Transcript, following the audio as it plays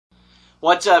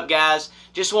What's up, guys?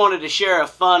 Just wanted to share a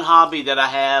fun hobby that I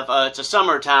have. It's a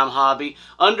summertime hobby,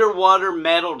 underwater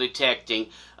metal detecting.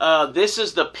 This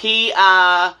is the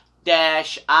PI-iking.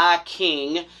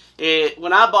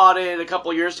 When I bought it a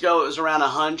couple years ago, it was around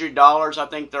 $100. I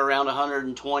think they're around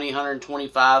 $120,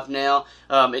 $125 now.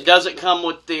 It doesn't come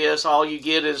with this. All you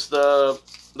get is the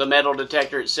metal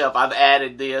detector itself. I've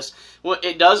added this. Well,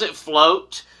 it doesn't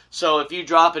float. So if you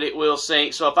drop it, it will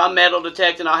sink. So if I'm metal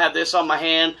detecting, I'll have this on my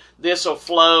hand. This will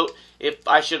float. If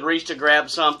I should reach to grab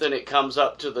something, it comes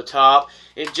up to the top.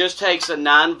 It just takes a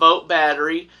 9-volt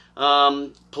battery. I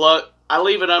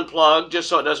leave it unplugged just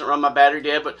so it doesn't run my battery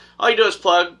dead. But all you do is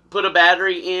put a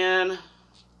battery in,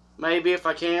 maybe if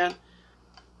I can.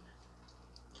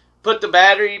 Plug the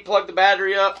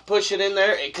battery up, push it in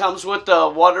there. It comes with the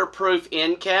waterproof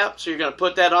end cap, so you're going to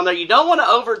put that on there. You don't want to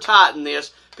over-tighten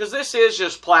this, because this is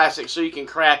just plastic, so you can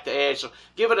crack the edge. So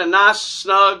give it a nice,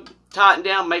 snug, tighten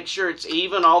down, make sure it's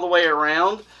even all the way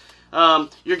around.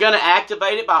 You're going to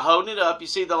activate it by holding it up. You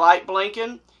see the light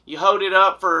blinking? You hold it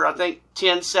up for, I think,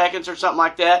 10 seconds or something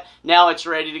like that. Now it's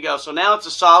ready to go. So now it's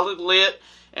a solid lit,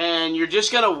 and you're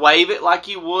just going to wave it like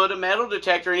you would a metal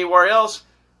detector anywhere else.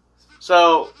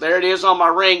 So there it is on my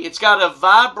ring. It's got a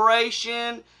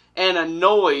vibration and a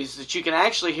noise that you can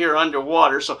actually hear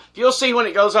underwater. So if you'll see when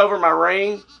it goes over my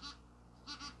ring,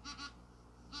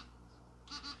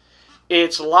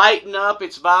 it's lighting up,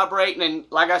 it's vibrating, and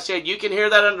like I said, you can hear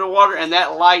that underwater, and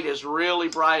that light is really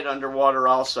bright underwater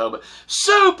also. But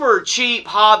super cheap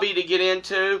hobby to get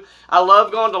into. I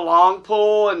love going to Long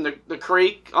Pool and the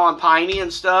creek on Piney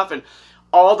and stuff, and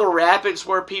all the rapids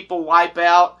where people wipe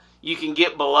out. You can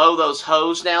get below those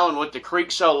holes now, and with the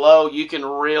creek so low, you can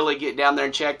really get down there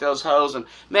and check those holes. And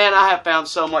man, I have found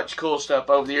so much cool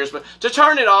stuff over the years. But to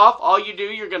turn it off, all you do,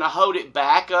 you're going to hold it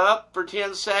back up for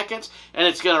 10 seconds, and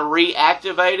it's going to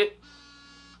reactivate it.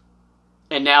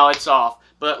 And now it's off.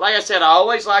 But like I said, I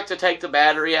always like to take the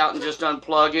battery out and just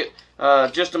unplug it,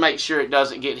 just to make sure it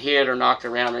doesn't get hit or knocked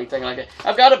around or anything like that.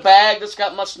 I've got a bag that's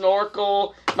got my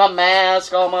snorkel, my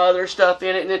mask, all my other stuff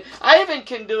in it. And then I even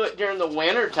can do it during the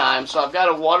winter time. So I've got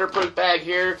a waterproof bag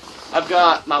here. I've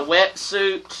got my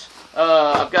wetsuit.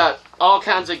 I've got all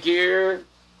kinds of gear.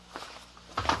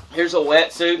 Here's a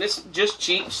wetsuit. This is just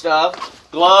cheap stuff.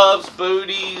 Gloves,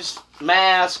 booties,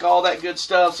 mask, all that good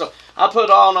stuff. So I put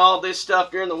on all this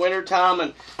stuff during the winter time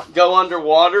and go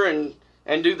underwater and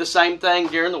do the same thing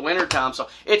during the winter time. So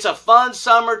it's a fun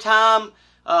summertime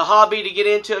hobby to get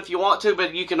into if you want to,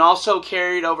 but you can also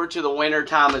carry it over to the winter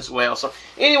time as well. So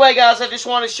anyway, guys, I just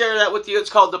want to share that with you. It's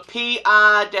called the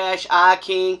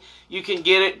PI-iking. You can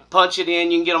get it, punch it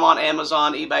in. You can get them on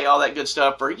Amazon, eBay, all that good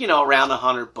stuff for, around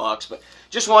 $100. But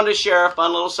just wanted to share a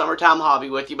fun little summertime hobby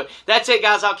with you. But that's it,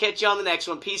 guys. I'll catch you on the next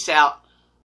one. Peace out.